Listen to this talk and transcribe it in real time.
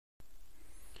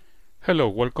Hello,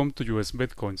 welcome to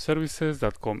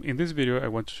usbitcoinservices.com. In this video I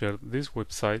want to share this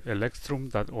website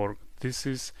electrum.org. This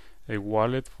is a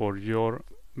wallet for your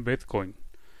Bitcoin.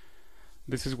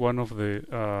 This is one of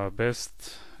the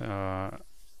best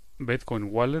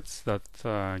Bitcoin wallets that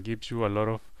gives you a lot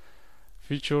of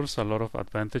features, a lot of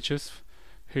advantages.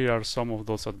 Here are some of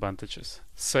those advantages.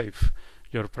 Safe.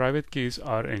 Your private keys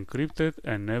are encrypted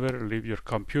and never leave your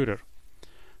computer.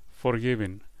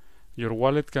 Forgiving. Your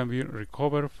wallet can be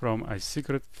recovered from a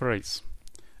secret phrase.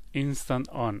 Instant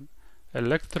on.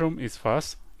 Electrum is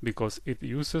fast because it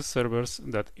uses servers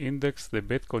that index the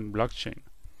Bitcoin blockchain.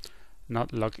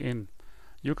 Not log in.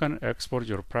 You can export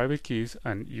your private keys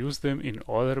and use them in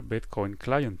other Bitcoin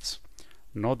clients.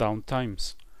 No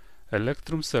downtimes.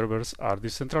 Electrum servers are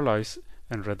decentralized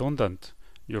and redundant.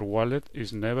 Your wallet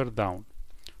is never down.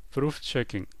 Proof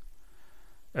checking.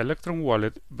 Electrum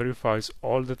Wallet verifies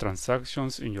all the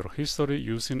transactions in your history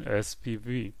using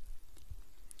SPV.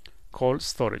 Cold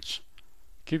storage.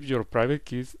 Keep your private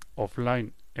keys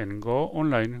offline and go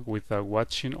online with a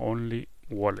watching-only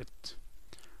wallet.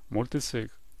 Multisig.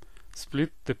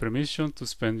 Split the permission to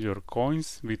spend your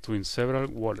coins between several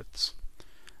wallets.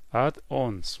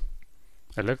 Add-ons.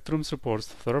 Electrum supports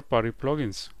third-party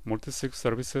plugins, multisig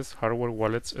services, hardware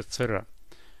wallets, etc.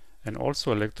 And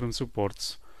also Electrum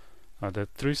supports the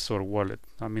Trezor wallet,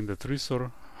 the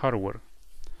Trezor hardware.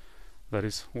 That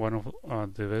is one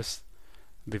of the best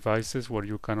devices where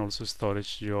you can also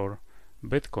storage your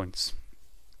bitcoins.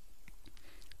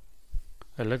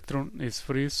 Electrum is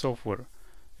free software.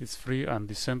 It's free and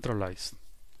decentralized.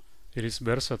 It is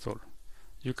versatile.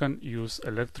 You can use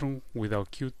Electrum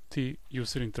without Qt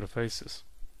user interfaces.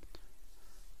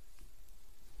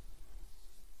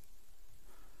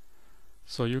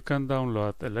 So you can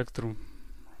download Electrum.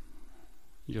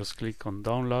 Just click on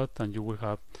download and you will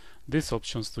have these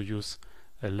options to use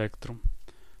Electrum.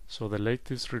 So the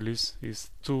latest release is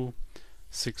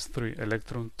 2.6.3,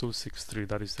 Electrum 2.6.3.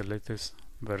 That is the latest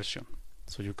version.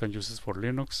 So you can use it for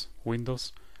Linux,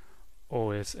 Windows,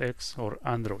 OS X or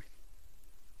Android.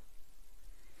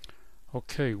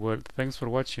 Okay, well, thanks for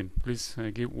watching. Please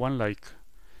give one like,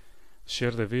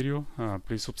 share the video,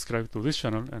 please subscribe to this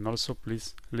channel, and also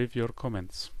please leave your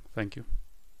comments. Thank you.